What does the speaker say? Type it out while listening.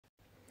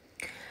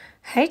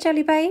Hey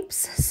jelly babes,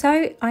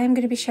 so I am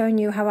going to be showing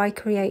you how I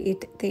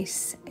created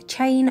this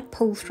chain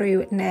pull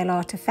through nail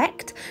art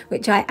effect,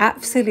 which I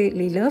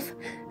absolutely love.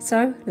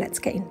 So let's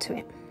get into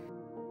it.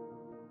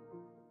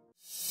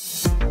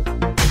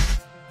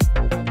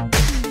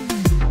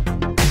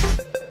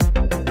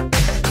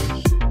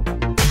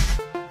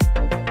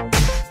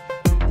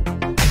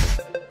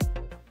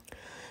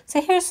 So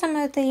here are some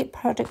of the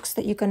products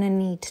that you're going to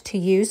need to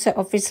use. So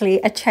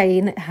obviously a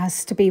chain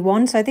has to be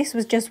one. So this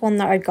was just one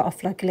that I got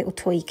off like a little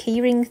toy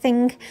keyring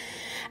thing.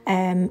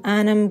 And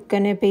I'm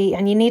going to be,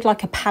 and you need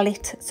like a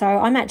palette. So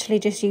I'm actually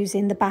just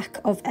using the back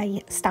of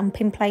a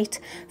stamping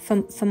plate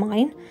for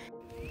mine.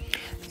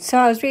 So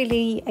I was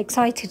really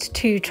excited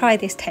to try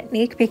this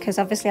technique because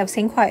obviously I've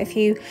seen quite a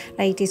few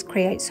ladies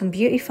create some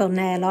beautiful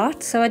nail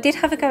art. So I did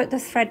have a go at the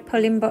thread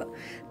pulling, but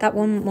that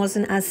one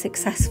wasn't as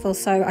successful.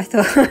 So I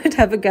thought I'd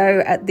have a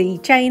go at the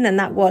chain, and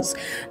that was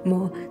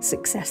more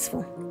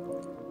successful.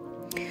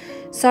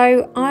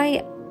 So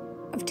I've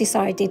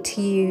decided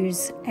to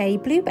use a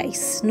blue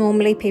base.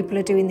 Normally people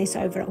are doing this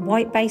over a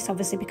white base,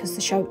 obviously because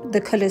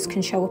the colours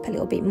can show up a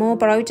little bit more,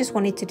 but I just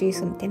wanted to do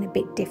something a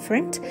bit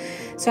different.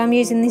 So I'm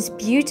using this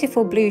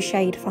beautiful blue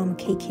shade from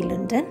Kiki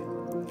London.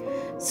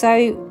 So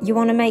you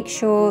want to make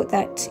sure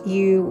that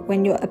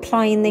when you're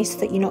applying this,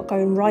 that you're not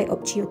going right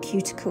up to your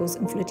cuticles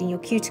and flooding your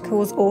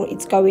cuticles, or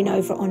it's going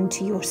over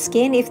onto your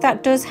skin. If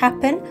that does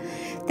happen,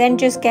 then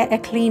just get a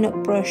clean up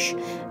brush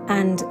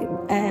and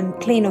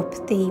clean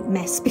up the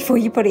mess before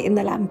you put it in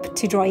the lamp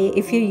to dry it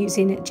if you're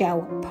using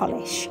gel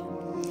polish.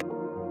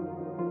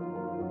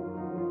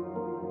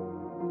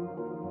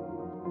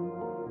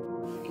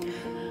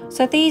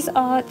 So these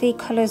are the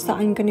colours that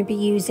I'm going to be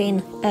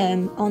using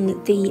on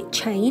the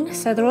chain.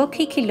 So they're all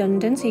Kiki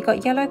London. So you've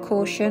got Yellow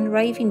Caution,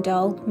 Raving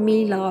Dull,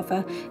 Me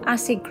Lava,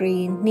 Acid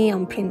Green,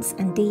 Neon Prince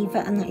and Diva,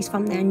 and that is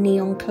from their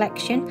Neon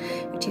collection,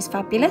 which is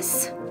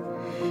fabulous.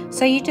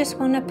 So you just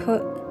want to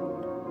put,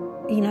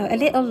 a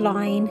little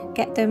line,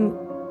 get them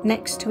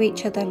next to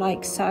each other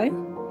like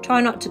so.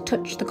 Try not to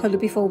touch the colour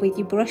before with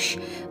your brush,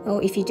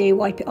 or if you do,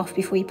 wipe it off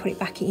before you put it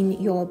back in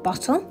your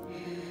bottle.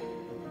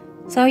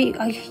 So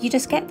you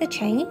just get the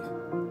chain,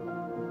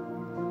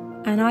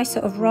 and I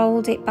sort of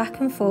rolled it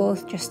back and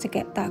forth just to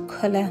get that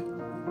colour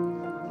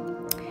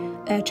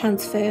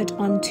transferred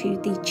onto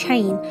the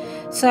chain.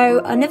 So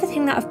another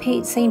thing that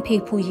I've seen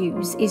people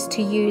use is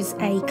to use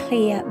a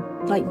clear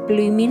like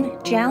blooming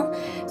gel.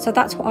 So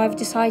that's what I've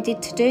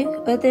decided to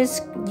do.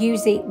 Others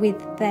use it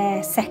with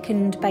their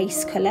second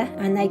base colour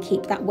and they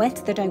keep that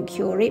wet, they don't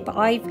cure it, but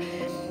I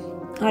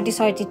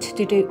decided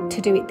to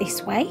do it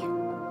this way.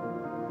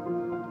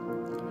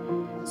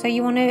 So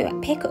you want to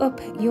pick up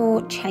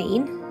your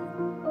chain.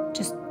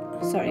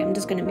 Sorry, I'm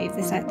just going to move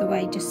this out of the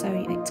way just so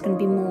it's going to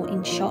be more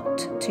in shot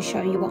to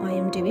show you what I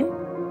am doing.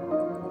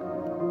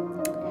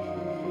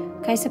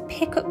 Okay, so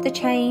pick up the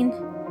chain.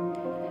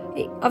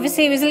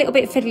 Obviously it was a little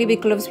bit fiddly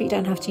with gloves, but you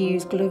don't have to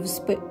use gloves,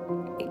 but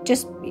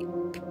just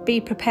be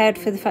prepared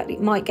for the fact that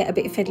it might get a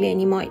bit fiddly and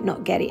you might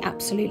not get it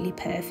absolutely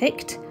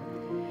perfect.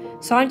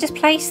 So I just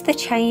placed the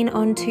chain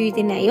onto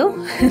the nail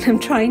and I'm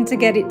trying to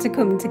get it to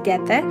come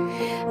together,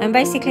 and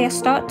basically I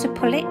start to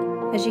pull it,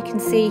 as you can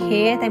see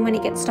here. Then when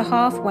it gets to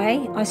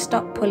halfway, I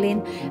stop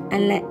pulling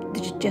and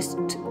let just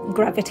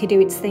gravity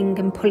do its thing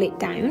and pull it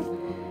down.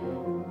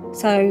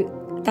 So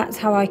that's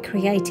how I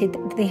created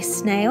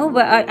this nail.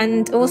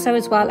 And also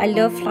as well, I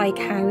love like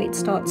how it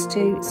starts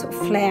to sort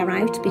of flare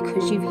out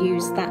because you've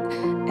used that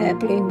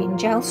blooming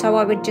gel. So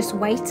I would just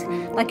wait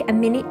like a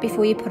minute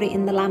before you put it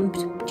in the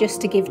lamp,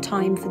 just to give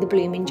time for the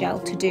blooming gel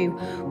to do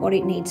what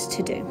it needs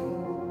to do.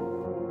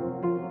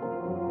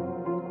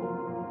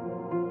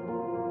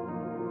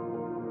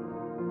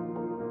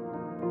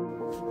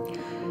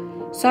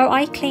 So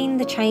I clean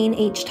the chain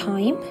each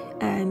time,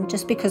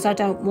 just because I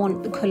don't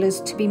want the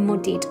colours to be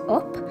muddied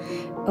up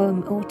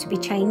or to be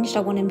changed. I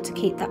want them to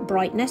keep that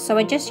brightness. So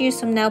I just used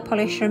some nail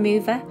polish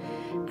remover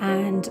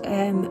and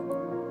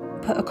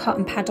put a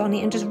cotton pad on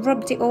it and just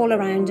rubbed it all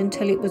around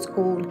until it was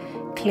all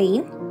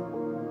clean,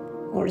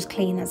 or as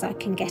clean as I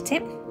can get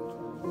it.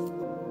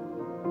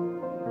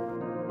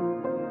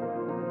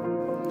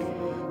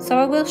 So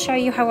I will show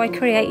you how I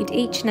created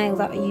each nail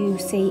that you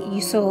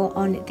saw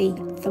on the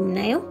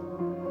thumbnail.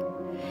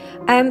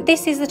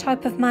 This is the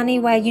type of mani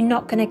where you're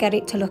not going to get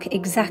it to look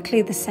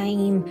exactly the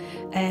same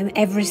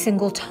every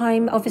single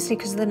time, obviously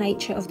because of the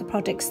nature of the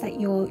products that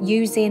you're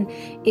using.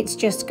 It's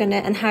just gonna,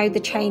 and how the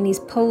chain is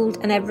pulled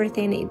and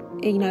everything,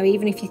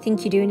 even if you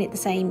think you're doing it the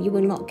same, you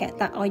will not get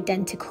that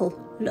identical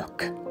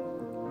look.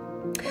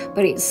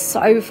 But it's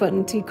so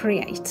fun to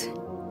create.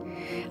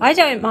 I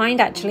don't mind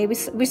actually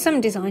with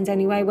some designs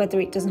anyway, whether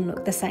it doesn't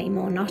look the same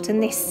or not,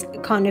 and this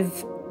kind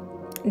of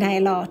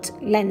nail art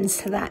lends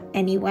to that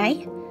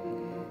anyway.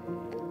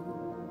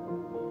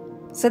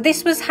 So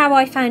this was how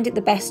I found it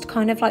the best,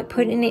 kind of like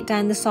putting it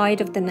down the side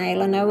of the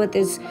nail. I know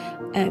others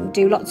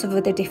do lots of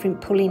other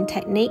different pulling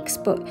techniques,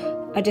 but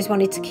I just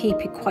wanted to keep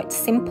it quite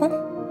simple.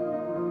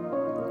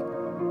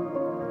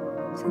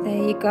 So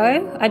there you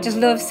go. I just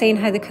love seeing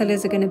how the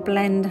colours are going to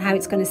blend and how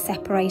it's going to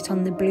separate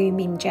on the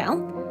blooming gel.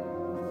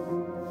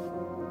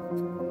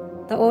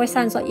 That always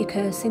sounds like you're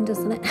cursing,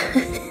 doesn't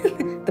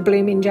it? The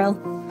blooming gel.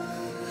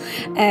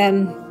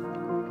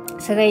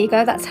 So there you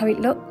go, that's how it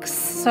looks.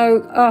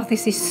 So, oh,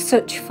 this is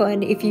such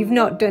fun. If you've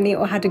not done it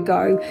or had a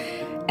go,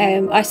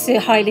 I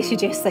highly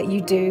suggest that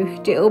you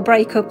do. It'll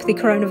break up the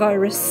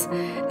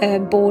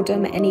coronavirus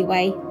boredom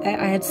anyway.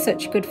 I had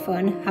such good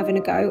fun having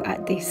a go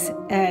at this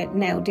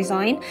nail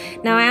design.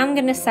 Now, I am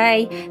going to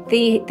say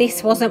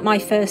this wasn't my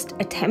first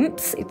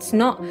attempts.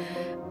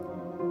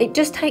 It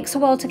just takes a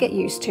while to get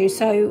used to,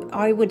 so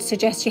I would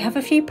suggest you have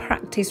a few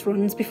practice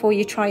runs before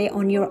you try it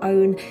on your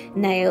own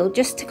nail,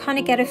 just to kind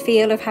of get a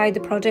feel of how the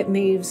product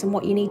moves and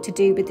what you need to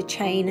do with the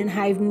chain and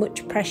how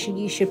much pressure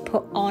you should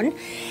put on.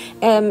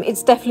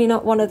 It's definitely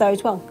not one of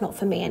those, well, not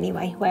for me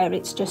anyway, where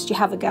it's just you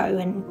have a go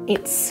and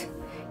it's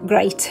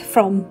great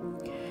from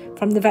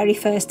the very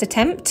first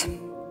attempt.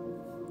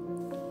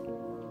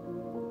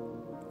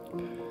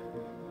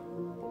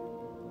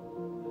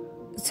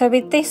 So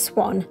with this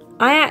one,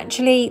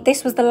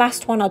 this was the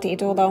last one I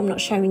did, although I'm not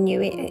showing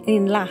you it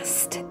in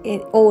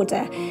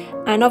order.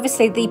 And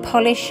obviously the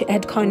polish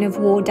had kind of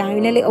wore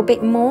down a little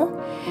bit more.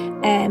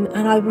 And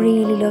I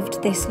really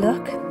loved this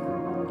look.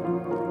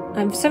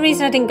 And for some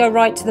reason I didn't go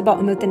right to the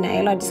bottom of the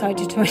nail. I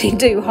decided to only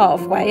do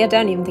halfway. I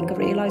don't even think I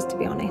realised, to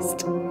be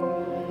honest.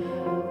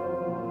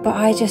 But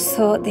I just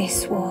thought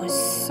this was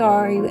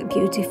so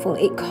beautiful.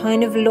 It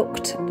kind of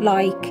looked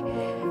like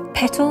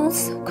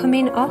petals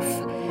coming off.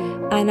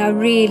 And I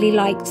really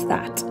liked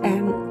that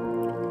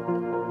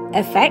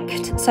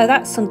effect. So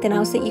that's something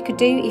else that you could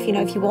do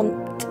if you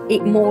want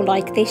it more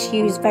like this.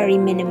 Use very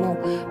minimal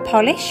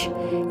polish,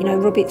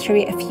 rub it through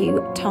it a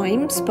few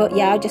times. But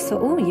yeah, I just thought,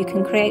 oh, you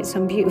can create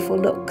some beautiful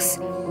looks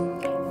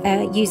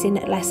using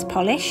less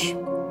polish.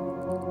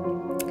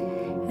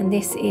 And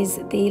this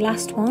is the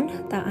last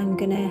one that I'm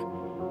gonna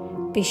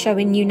be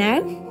showing you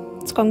now.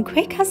 It's gone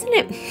quick, hasn't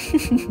it?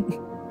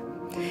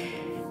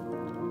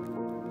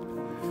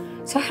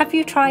 So have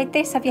you tried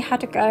this? Have you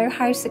had a go?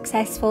 How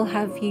successful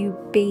have you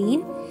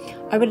been?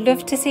 I would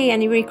love to see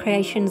any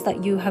recreations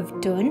that you have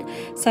done.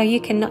 So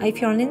you can,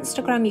 if you're on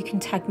Instagram, you can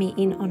tag me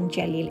in on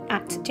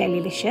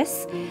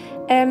Gelulicious.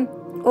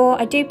 Or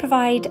I do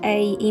provide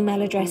an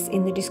email address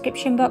in the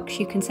description box.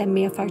 You can send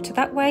me a photo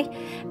that way.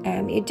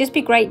 It'd just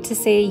be great to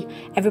see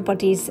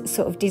everybody's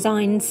sort of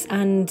designs,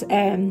 and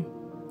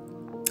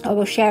I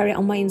will share it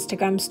on my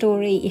Instagram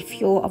story if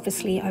you're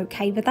obviously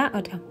okay with that.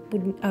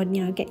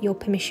 I'd get your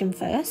permission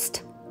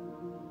first.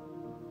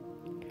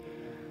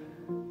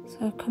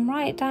 So come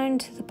right down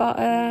to the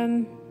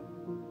bottom.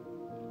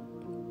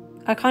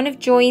 I kind of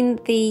join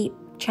the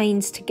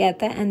chains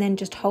together and then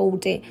just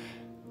hold it.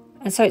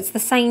 And so it's the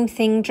same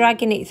thing,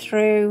 dragging it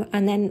through,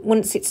 and then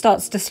once it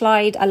starts to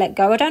slide, I let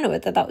go. I don't know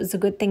whether that was a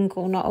good thing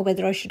or not, or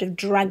whether I should have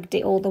dragged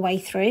it all the way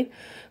through,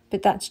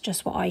 but that's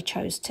just what I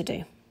chose to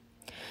do.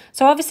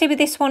 So obviously with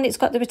this one, it's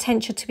got the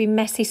potential to be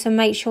messy, so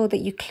make sure that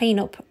you clean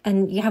up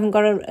and you haven't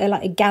got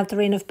a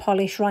gathering of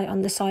polish right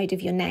on the side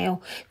of your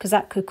nail, because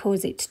that could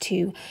cause it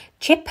to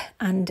chip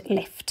and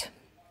lift.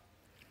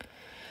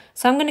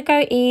 So I'm going to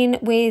go in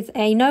with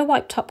a no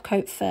wipe top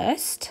coat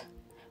first,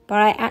 but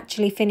I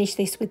actually finished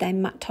this with a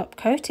matte top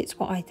coat. It's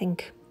what I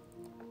think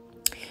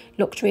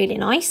looked really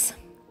nice.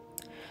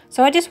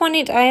 So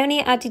I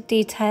only added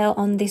detail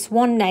on this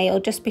one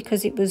nail just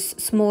because it was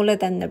smaller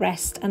than the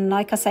rest. And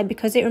like I said,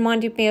 because it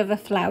reminded me of a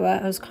flower,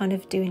 I was kind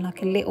of doing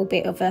like a little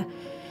bit of a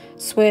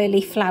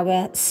swirly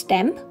flower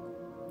stem.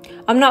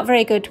 I'm not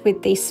very good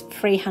with these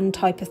freehand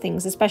type of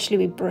things, especially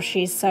with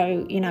brushes.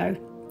 So,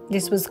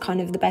 this was kind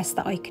of the best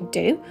that I could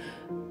do.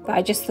 But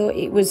I just thought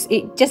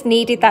it just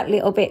needed that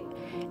little bit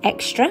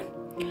extra.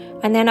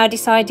 And then I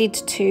decided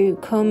to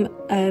come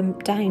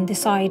down the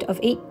side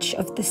of each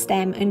of the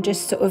stem and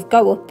just sort of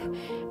go up.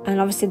 And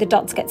obviously the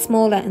dots get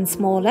smaller and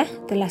smaller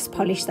the less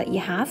polish that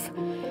you have,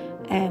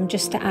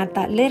 just to add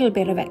that little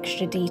bit of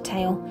extra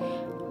detail.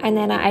 And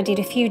then I added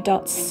a few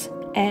dots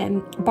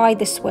by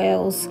the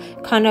swirls,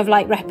 kind of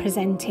like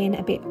representing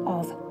a bit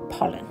of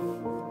pollen.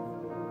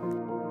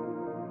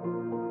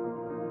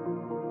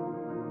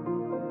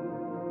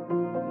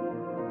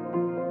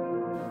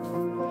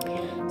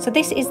 So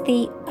this is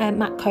the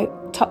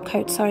top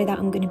coat that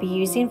I'm going to be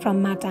using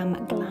from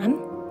Madame Glam.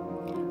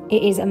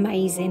 It is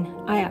amazing.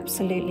 I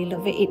absolutely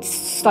love it.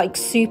 It's like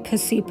super,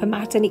 super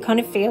matte, and it kind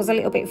of feels a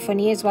little bit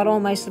funny as well,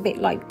 almost a bit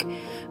like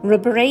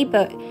rubbery,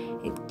 but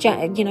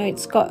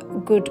it's got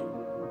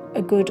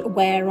a good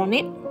wear on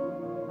it.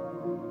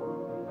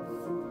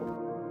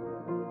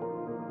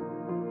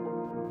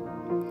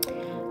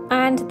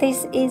 And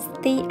this is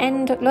the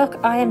end look.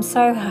 I am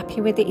so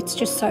happy with it. It's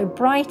just so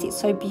bright, it's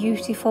so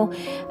beautiful.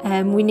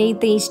 We need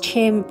these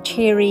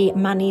cheery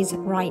manis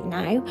right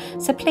now.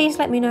 So please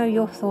let me know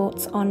your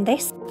thoughts on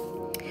this.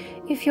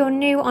 If you're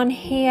new on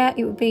here,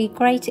 it would be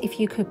great if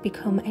you could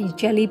become a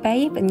jelly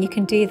babe, and you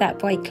can do that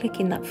by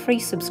clicking that free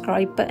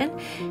subscribe button.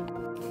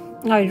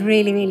 I would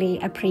really, really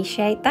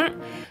appreciate that.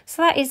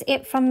 So that is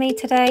it from me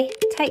today.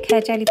 Take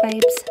care, jelly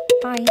babes.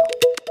 Bye.